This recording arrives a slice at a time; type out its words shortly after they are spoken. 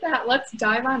let's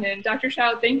dive on in. Dr.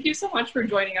 Shao, thank you so much for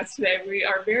joining us today. We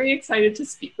are very excited to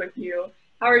speak with you.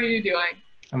 How are you doing?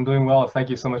 I'm doing well. Thank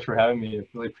you so much for having me. I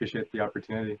really appreciate the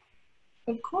opportunity.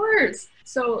 Of course.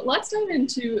 So let's dive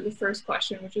into the first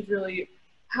question, which is really,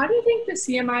 how do you think the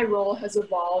CMI role has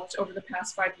evolved over the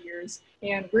past 5 years,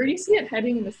 and where do you see it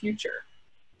heading in the future?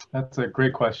 That's a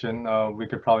great question. We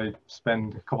could probably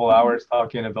spend a couple hours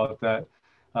talking about that.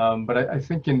 But I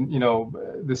think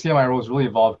the CMI roles really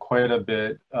evolved quite a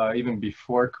bit, even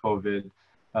before COVID,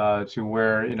 to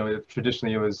where,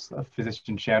 traditionally it was a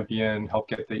physician champion, help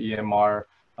get the EMR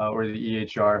or the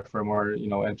EHR for a more,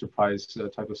 enterprise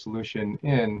type of solution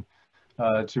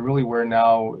to really where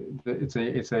now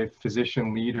it's a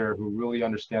physician leader who really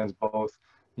understands both,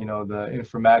 the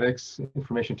informatics,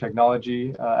 information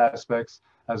technology aspects,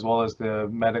 as well as the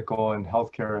medical and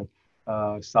healthcare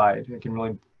side. It can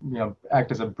really,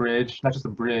 act as a bridge, not just a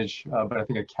bridge, but I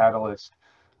think a catalyst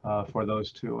for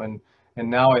those two. And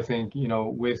now I think,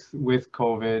 with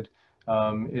COVID,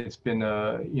 it's been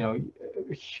a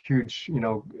huge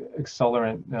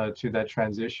accelerant to that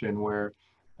transition where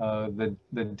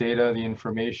the data, the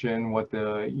information, what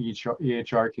the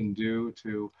EHR can do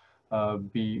to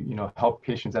help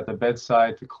patients at the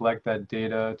bedside, to collect that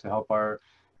data, to help our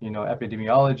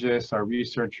epidemiologists, our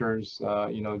researchers,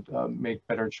 make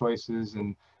better choices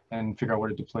and figure out where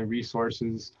to deploy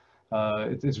resources.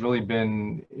 It's really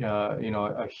been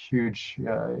a huge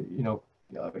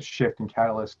shift and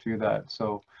catalyst to that.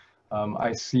 So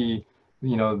I see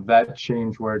that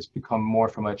change where it's become more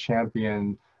from a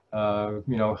champion,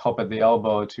 help at the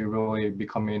elbow, to really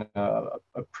becoming a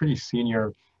pretty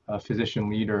senior physician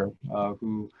leader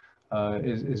who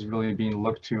is really being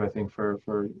looked to, I think, for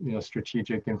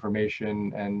strategic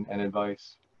information and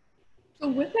advice. So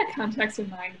with that context in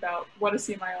mind about what a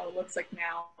CMIO looks like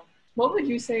now, what would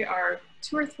you say are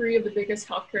 2 or 3 of the biggest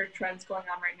healthcare trends going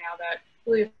on right now that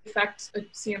really affect a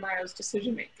CMIO's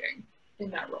decision-making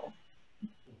in that role?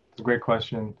 It's a great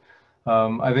question.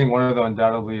 I think one of them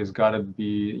undoubtedly has got to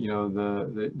be,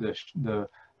 the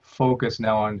focus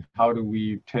now on how do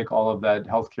we take all of that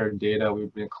healthcare data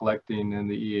we've been collecting in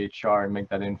the EHR and make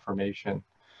that information.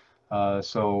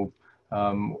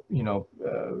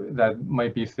 That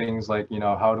might be things like,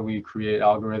 how do we create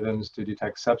algorithms to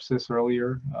detect sepsis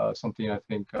earlier? Something I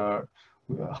think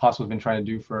hospitals have been trying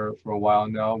to do for a while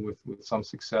now with some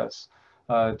success.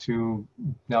 To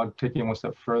now taking one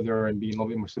step further and being a little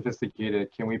bit more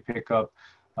sophisticated, can we pick up,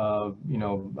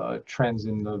 trends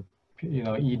in the,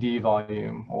 ED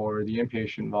volume or the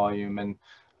inpatient volume, and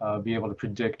be able to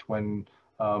predict when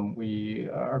we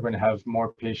are going to have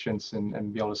more patients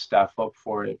and be able to staff up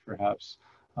for it, perhaps,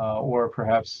 or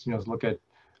perhaps look at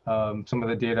some of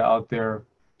the data out there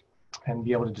and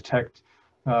be able to detect.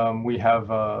 We have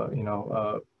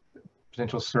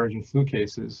potential surge in flu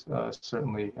cases,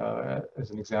 certainly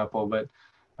as an example, but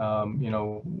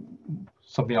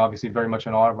something obviously very much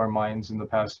on all of our minds in the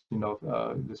past,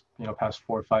 past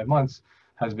 4 or 5 months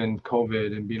has been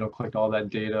COVID, and being able to collect all that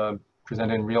data,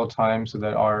 present in real time so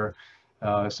that our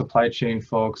supply chain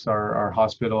folks, our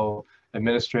hospital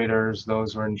administrators,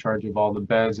 those who are in charge of all the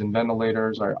beds and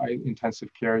ventilators, our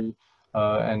intensive care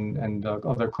and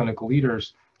other clinical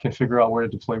leaders can figure out where to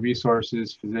deploy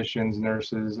resources, physicians,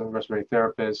 nurses, respiratory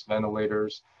therapists,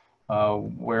 ventilators,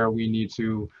 where we need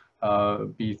to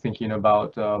be thinking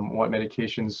about what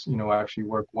medications actually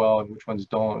work well and which ones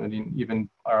don't, and even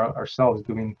ourselves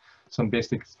doing some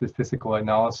basic statistical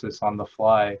analysis on the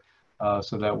fly,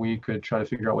 so that we could try to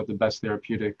figure out what the best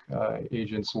therapeutic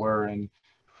agents were. And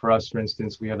for us, for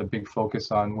instance, we had a big focus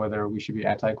on whether we should be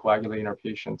anticoagulating our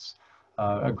patients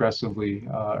aggressively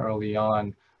early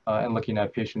on, and looking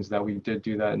at patients that we did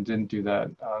do that and didn't do that.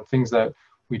 Things that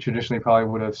we traditionally probably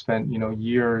would have spent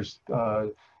years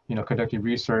conducting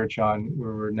research on,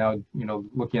 where we're now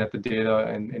looking at the data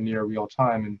in near real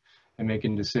time and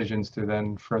making decisions to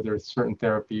then further certain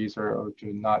therapies or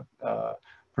to not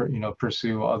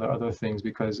pursue other things,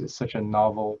 because it's such a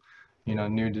novel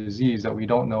new disease that we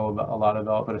don't know a lot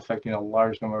about, but affecting a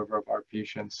large number of our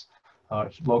patients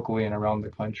locally and around the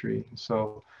country.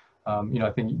 So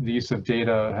I think the use of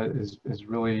data is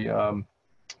really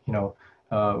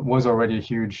was already a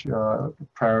huge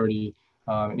priority,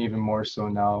 and even more so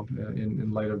now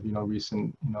in light of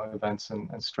recent events and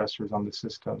stressors on the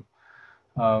system.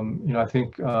 I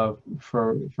think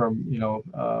for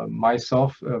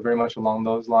myself, very much along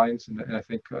those lines, and I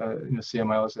think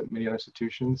CMIOs at many other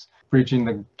institutions, bridging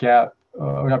the gap,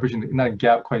 or not a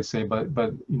gap quite say, but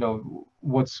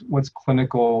what's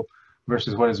clinical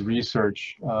versus what is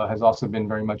research has also been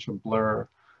very much a blur.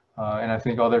 And I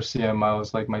think other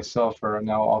CMIOs like myself are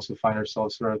now also find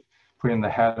ourselves sort of putting the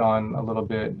hat on a little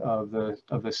bit of the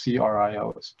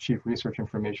CRIO, Chief Research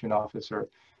Information Officer,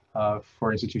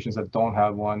 for institutions that don't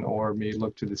have one or may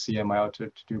look to the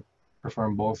CMIO to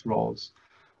perform both roles.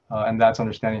 And that's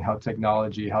understanding how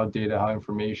technology, how data, how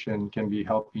information can be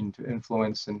helping to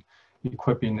influence and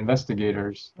equipping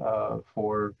investigators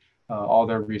for all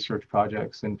their research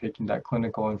projects, and taking that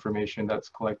clinical information that's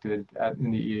collected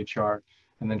in the EHR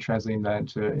and then translating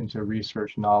that into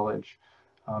research knowledge.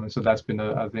 And so that's been,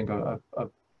 I think, a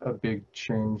big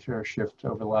change or shift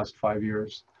over the last 5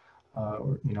 years,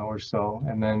 or so.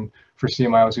 And then for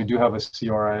CMIOs who do have a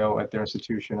CRIO at their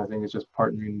institution, I think it's just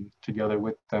partnering together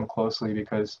with them closely,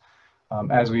 because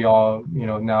as we all,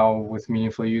 now with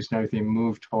meaningful use and everything,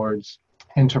 move towards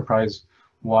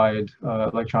enterprise-wide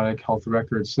electronic health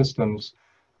record systems,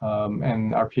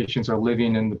 and our patients are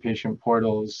living in the patient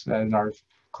portals and our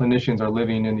clinicians are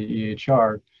living in the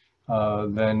EHR,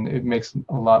 then it makes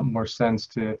a lot more sense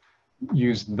to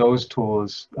use those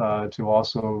tools to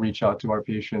also reach out to our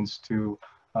patients, to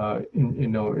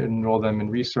enroll them in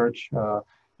research,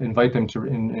 invite them to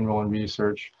enroll in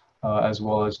research, as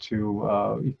well as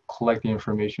to collect the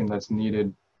information that's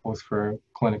needed both for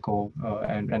clinical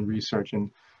and research. And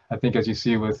I think, as you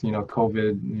see with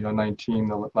COVID-19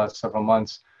 the last several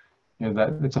months,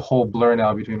 that it's a whole blur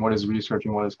now between what is research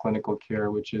and what is clinical care,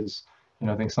 which is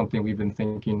I think something we've been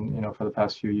thinking for the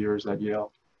past few years at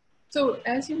Yale. So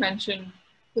as you mentioned,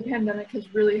 the pandemic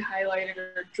has really highlighted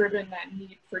or driven that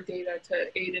need for data to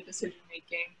aid in decision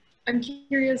making. I'm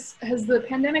curious, has the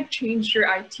pandemic changed your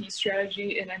IT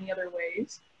strategy in any other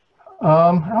ways?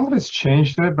 I don't know if it's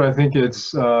changed it, but I think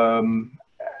it's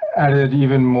added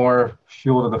even more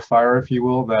fuel to the fire, if you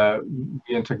will, that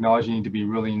we in technology need to be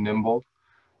really nimble.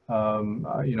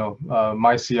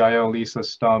 My CIO, Lisa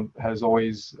Stump, has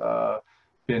always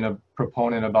been a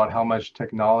proponent about how much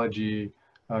technology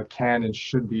can and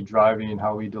should be driving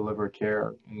how we deliver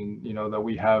care, and that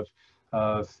we have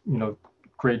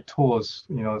great tools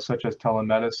such as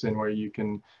telemedicine, where you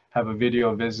can have a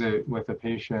video visit with a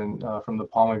patient from the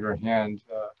palm of your hand,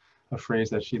 a phrase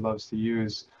that she loves to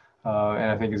use,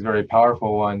 and I think is a very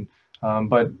powerful one.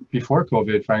 But before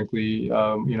COVID, frankly,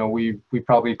 we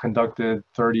probably conducted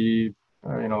 30,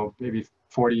 maybe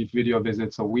 40 video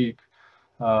visits a week.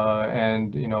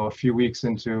 And a few weeks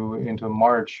into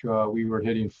March, we were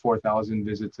hitting 4,000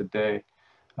 visits a day,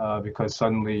 because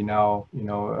suddenly now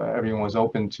everyone was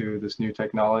open to this new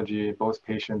technology, both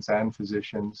patients and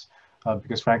physicians,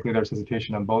 because frankly there's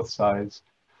hesitation on both sides.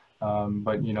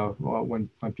 But when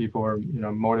people are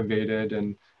motivated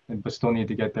and but still need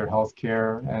to get their health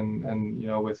care, and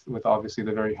with obviously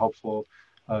the very helpful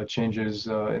changes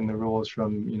in the rules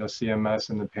from CMS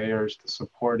and the payers to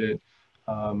support it,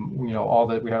 we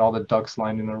had all the ducks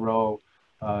lined in a row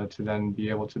to then be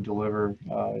able to deliver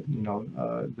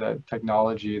that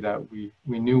technology that we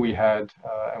knew we had,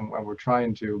 and we're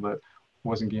trying to, but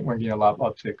weren't getting a lot of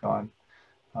uptick on.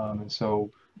 And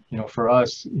so for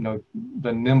us,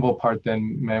 the nimble part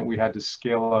then meant we had to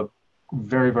scale up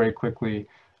very, very quickly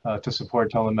to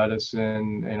support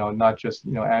telemedicine, not just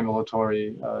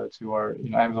ambulatory to our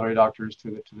ambulatory doctors,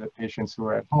 to the patients who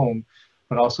are at home,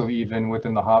 but also even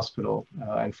within the hospital.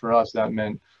 And for us, that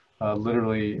meant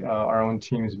literally our own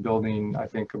teams building, I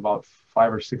think, about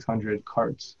 500 or 600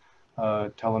 carts,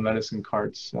 telemedicine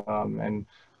carts, and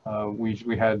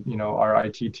we had our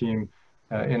IT team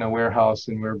in a warehouse,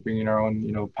 and we're bringing our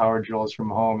own power drills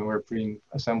from home, and we're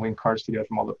assembling carts together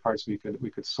from all the parts we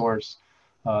could source.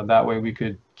 That way we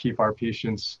could keep our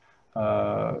patients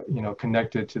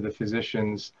connected to the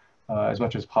physicians as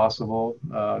much as possible,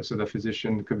 so the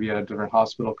physician could be at a different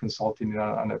hospital consulting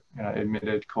on an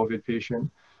admitted COVID patient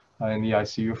in the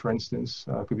ICU, for instance,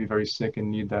 could be very sick and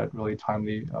need that really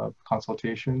timely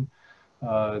consultation,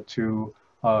 to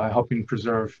helping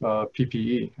preserve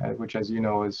PPE, which, as you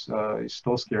know, is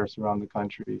still scarce around the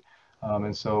country.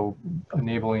 And so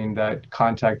enabling that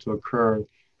contact to occur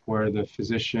where the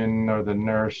physician or the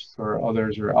nurse or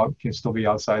others can still be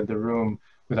outside the room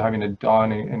without having to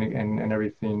don and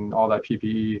everything, all that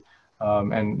PPE,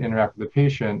 and interact with the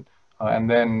patient, and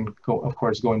then of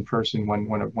course go in person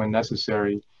when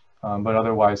necessary, but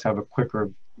otherwise have a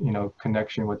quicker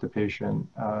connection with the patient,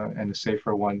 and a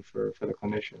safer one for the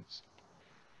clinicians.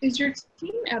 Is your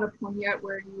team at a point yet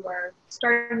where you are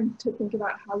starting to think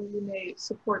about how you may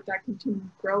support that continued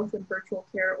growth in virtual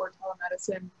care or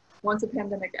telemedicine once the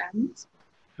pandemic ends?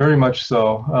 Very much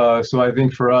so. So I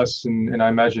think for us, and I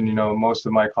imagine most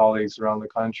of my colleagues around the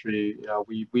country,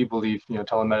 we believe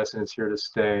telemedicine is here to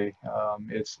stay.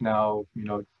 It's now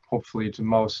hopefully to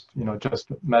most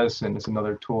just medicine is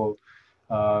another tool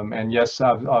And yes,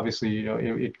 obviously, you know,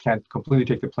 it can't completely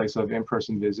take the place of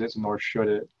in-person visits, nor should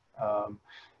it. Um,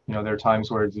 you know, there are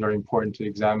times where it's very important to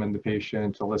examine the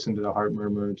patient, to listen to the heart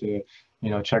murmur, to, you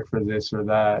know, check for this or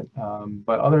that.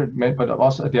 But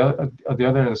also at the other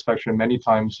end of the spectrum, many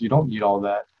times you don't need all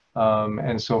that.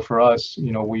 And so for us,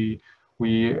 you know, we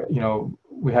did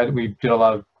a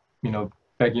lot of, you know,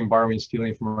 begging, borrowing,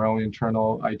 stealing from our own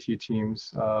internal IT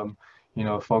teams. You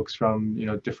know, folks from, you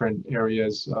know, different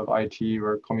areas of IT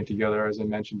were coming together, as I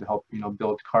mentioned, to help, you know,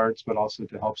 build carts, but also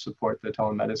to help support the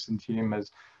telemedicine team as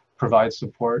provide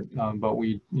support. But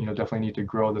we, you know, definitely need to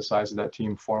grow the size of that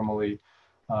team formally.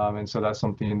 And so that's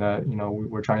something that, you know,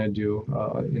 we're trying to do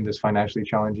in this financially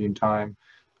challenging time.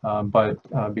 But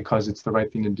because it's the right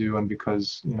thing to do, and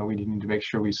because, you know, we need to make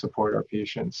sure we support our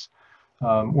patients.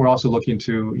 We're also looking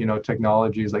to, you know,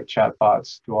 technologies like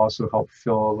chatbots to also help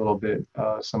fill a little bit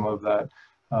some of that,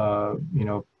 you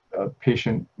know,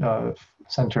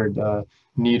 patient-centered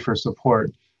need for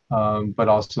support, but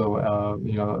also,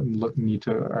 you know, need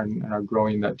to and are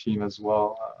growing that team as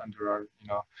well under our, you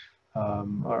know,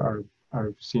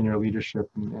 our senior leadership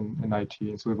in IT.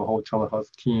 And so we have a whole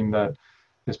telehealth team that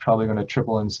is probably going to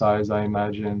triple in size, I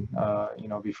imagine, you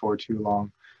know, before too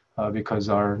long. Because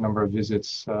our number of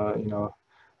visits, you know,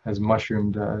 has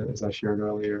mushroomed, as I shared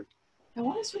earlier. I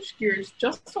want to switch gears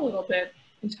just a little bit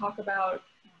and talk about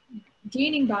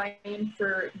gaining buy-in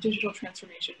for digital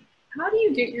transformation. How do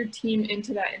you get your team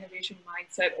into that innovation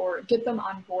mindset or get them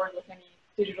on board with any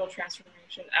digital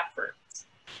transformation efforts?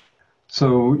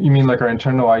 So you mean like our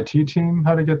internal IT team,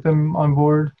 how to get them on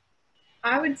board?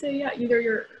 I would say, yeah, either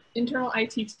your internal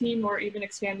IT team or even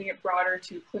expanding it broader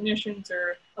to clinicians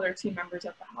or other team members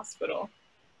at the hospital.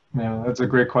 Yeah, that's a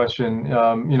great question.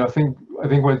 You know, I think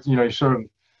what, you know, you're sort of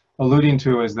alluding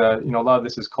to is that, you know, a lot of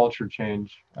this is culture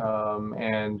change.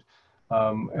 I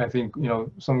think, you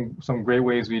know, some great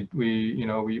ways we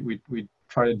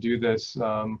try to do this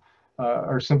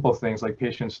are simple things like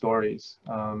patient stories,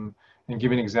 and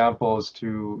giving examples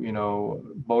to, you know,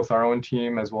 both our own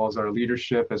team as well as our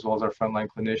leadership as well as our frontline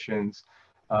clinicians,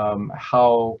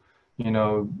 how, you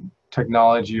know,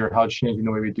 technology or how changing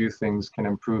the way we do things can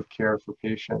improve care for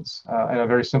patients in a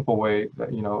very simple way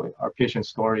that, you know, our patient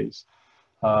stories.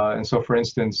 And so, for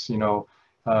instance, you know,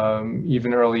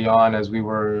 even early on as we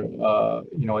were,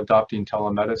 you know, adopting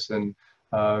telemedicine,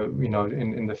 you know,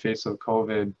 in the face of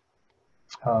COVID,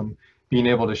 being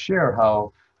able to share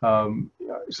how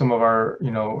some of our,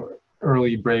 you know,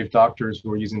 early brave doctors who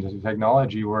were using the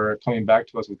technology were coming back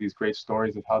to us with these great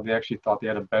stories of how they actually thought they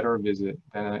had a better visit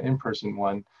than an in-person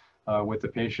one with the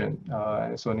patient.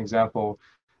 So an example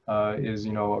is,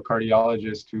 you know, a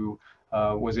cardiologist who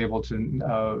was able to,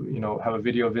 you know, have a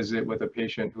video visit with a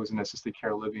patient who was in an assisted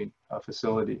care living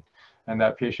facility. And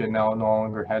that patient now no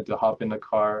longer had to hop in the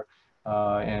car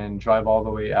and drive all the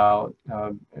way out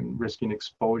and risking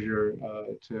exposure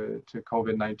to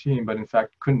COVID-19, but in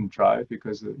fact couldn't drive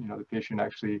because, you know, the patient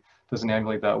actually doesn't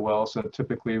ambulate that well. So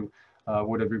typically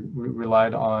would have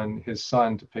relied on his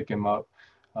son to pick him up.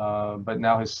 But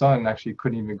now his son actually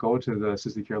couldn't even go to the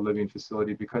assisted care living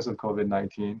facility because of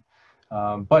COVID-19.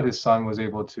 But his son was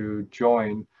able to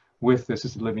join with the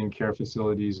assisted living care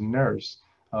facility's nurse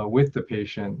with the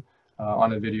patient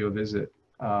on a video visit.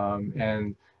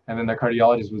 And then the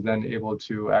cardiologist was then able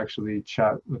to actually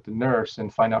chat with the nurse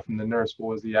and find out from the nurse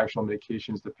what was the actual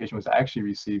medications the patient was actually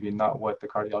receiving, not what the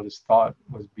cardiologist thought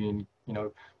was being, you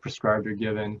know, prescribed or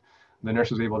given. The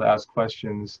nurse was able to ask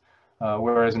questions,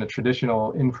 whereas in a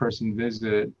traditional in-person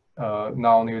visit,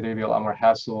 not only would there be a lot more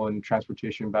hassle and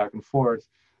transportation back and forth,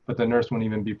 but the nurse wouldn't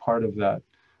even be part of that.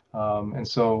 And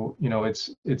so, you know,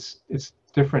 it's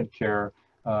different care.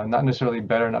 Not necessarily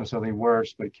better, not necessarily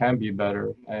worse, but it can be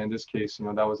better. And in this case, you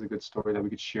know, that was a good story that we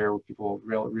could share with people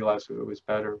realize it was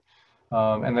better.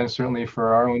 And then certainly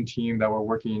for our own team that were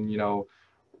working, you know,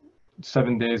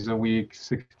 7 days a week,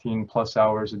 16 plus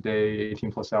hours a day,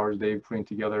 18 plus hours a day, putting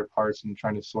together parts and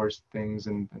trying to source things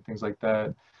and things like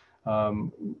that.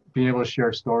 Being able to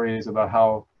share stories about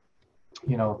how,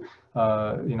 you know,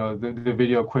 the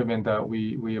video equipment that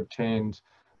we obtained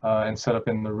and set up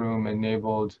in the room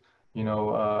enabled, you know,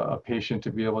 a patient to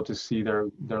be able to see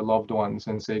their loved ones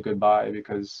and say goodbye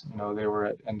because, you know, they were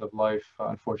at end of life,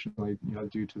 unfortunately, you know,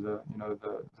 due to the, you know,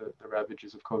 the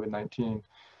ravages of COVID-19.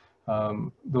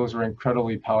 Those were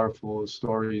incredibly powerful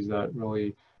stories that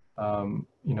really,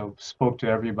 you know, spoke to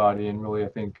everybody and really, I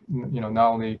think, you know, not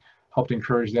only helped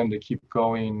encourage them to keep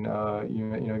going, you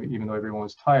know, even though everyone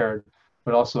was tired,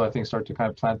 but also I think start to kind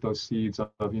of plant those seeds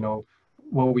of, you know,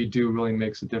 what we do really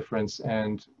makes a difference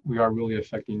and we are really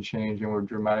affecting change and we're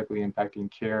dramatically impacting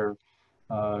care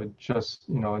just,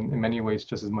 in many ways,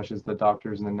 just as much as the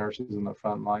doctors and the nurses in the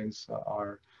front lines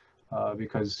are,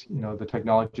 because, the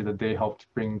technology that they helped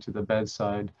bring to the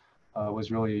bedside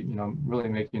was really, really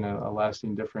making a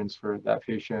lasting difference for that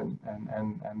patient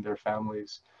and their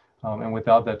families. And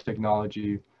without that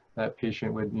technology, that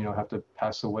patient would, have to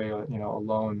pass away,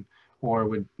 alone, or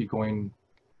would be going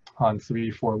on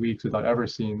 3-4 weeks without ever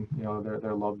seeing,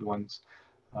 their loved ones.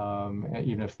 And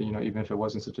even if, even if it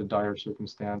wasn't such a dire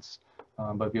circumstance,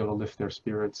 but be able to lift their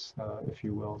spirits, if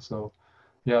you will. So,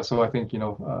 yeah, so I think,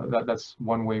 that's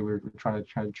one way we're trying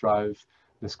to drive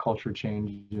this culture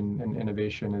change and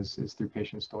innovation is through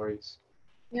patient stories.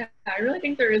 Yeah, I really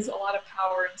think there is a lot of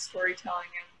power in storytelling,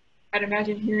 and I'd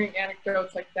imagine hearing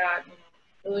anecdotes like that,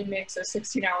 really makes a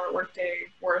 16-hour workday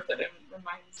worth it and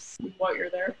reminds you what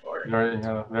you're there for.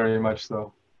 Very much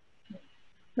so.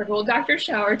 Well, Dr.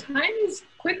 Hsiao, our time is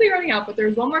quickly running out, but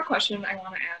there's one more question I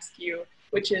want to ask you,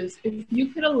 which is, if you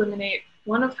could eliminate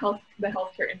one of the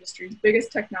healthcare industry's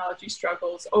biggest technology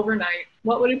struggles overnight,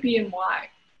 what would it be and why?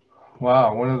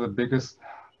 Wow, one of the biggest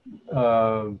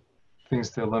things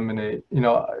to eliminate.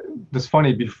 It's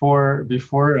funny, before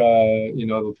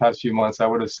the past few months, I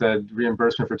would have said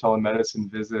reimbursement for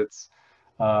telemedicine visits.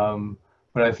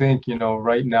 But I think,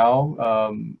 right now,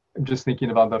 I'm just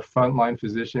thinking about the frontline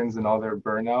physicians and all their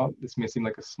burnout. This may seem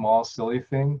like a small, silly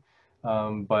thing,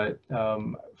 but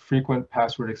frequent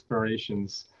password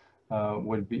expirations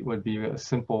would be a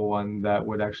simple one that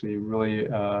would actually really,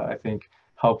 I think,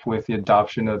 help with the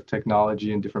adoption of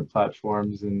technology and different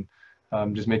platforms, and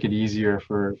just make it easier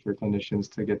for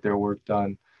clinicians to get their work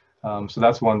done. So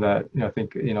that's one that, I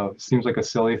think, seems like a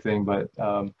silly thing, but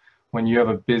when you have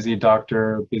a busy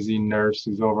doctor, busy nurse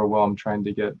who's overwhelmed trying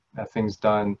to get things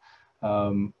done,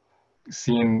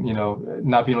 seeing,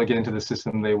 not being able to get into the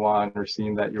system they want, or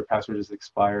seeing that your password is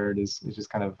expired is just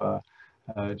kind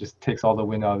of just takes all the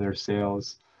wind out of their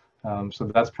sails. So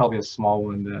that's probably a small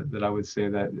one that I would say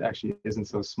that actually isn't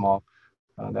so small.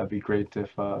 That'd be great if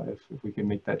we can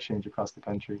make that change across the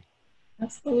country.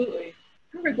 Absolutely.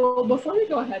 Perfect. Well, before we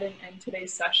go ahead and end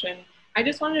today's session, I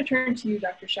just wanted to turn to you,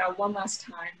 Dr. Hsiao, one last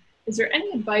time. Is there any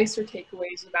advice or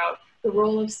takeaways about the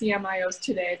role of CMIOs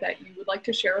today that you would like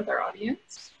to share with our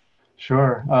audience?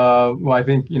 Sure. Well, I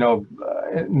think,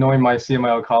 knowing my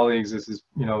CMIO colleagues, this is,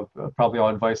 probably all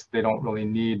advice that they don't really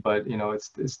need, but,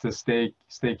 it's to stay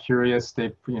curious,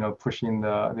 stay, pushing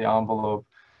the envelope,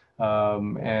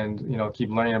 and,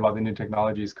 keep learning about the new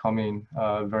technologies coming,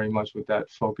 very much with that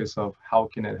focus of how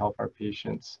can it help our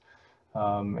patients.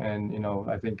 And,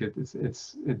 I think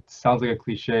it sounds like a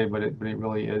cliche, but it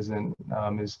really isn't,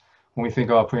 is when we think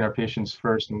about putting our patients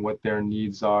first and what their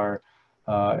needs are,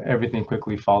 everything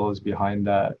quickly follows behind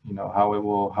that, how it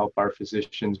will help our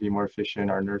physicians be more efficient,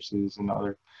 our nurses and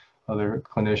other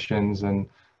clinicians. And,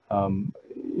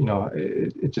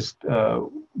 it just,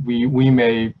 we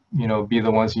may, be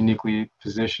the ones uniquely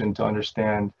positioned to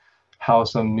understand how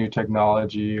some new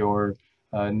technology or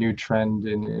new trend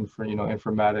in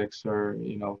informatics or,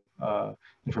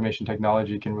 information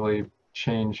technology can really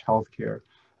change healthcare.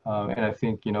 And I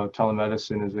think,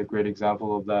 telemedicine is a great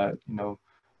example of that.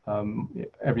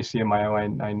 Every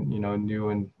CMIO I knew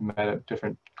and met at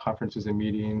different conferences and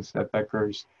meetings at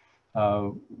Becker's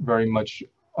very much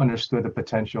understood the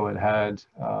potential it had,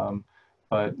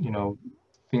 but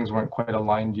things weren't quite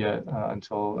aligned yet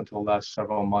until the last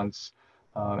several months,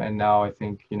 and now I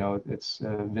think it's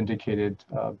vindicated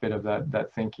a bit of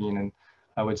that thinking, and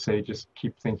I would say just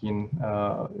keep thinking,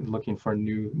 looking for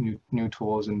new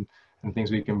tools and things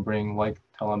we can bring, like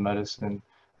telemedicine,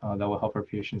 that will help our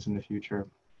patients in the future.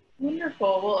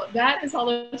 Wonderful. Well, that is all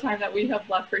the time that we have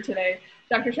left for today.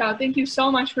 Dr. Hsiao, thank you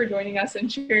so much for joining us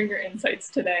and sharing your insights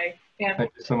today. And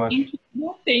thank you so much.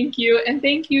 Thank you. And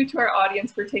thank you to our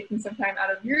audience for taking some time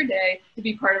out of your day to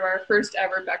be part of our first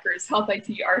ever Becker's Health IT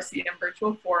RCM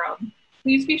virtual forum.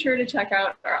 Please be sure to check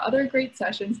out our other great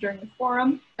sessions during the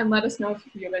forum and let us know if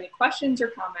you have any questions or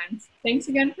comments. Thanks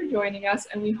again for joining us,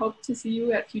 and we hope to see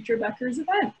you at future Becker's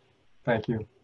events. Thank you.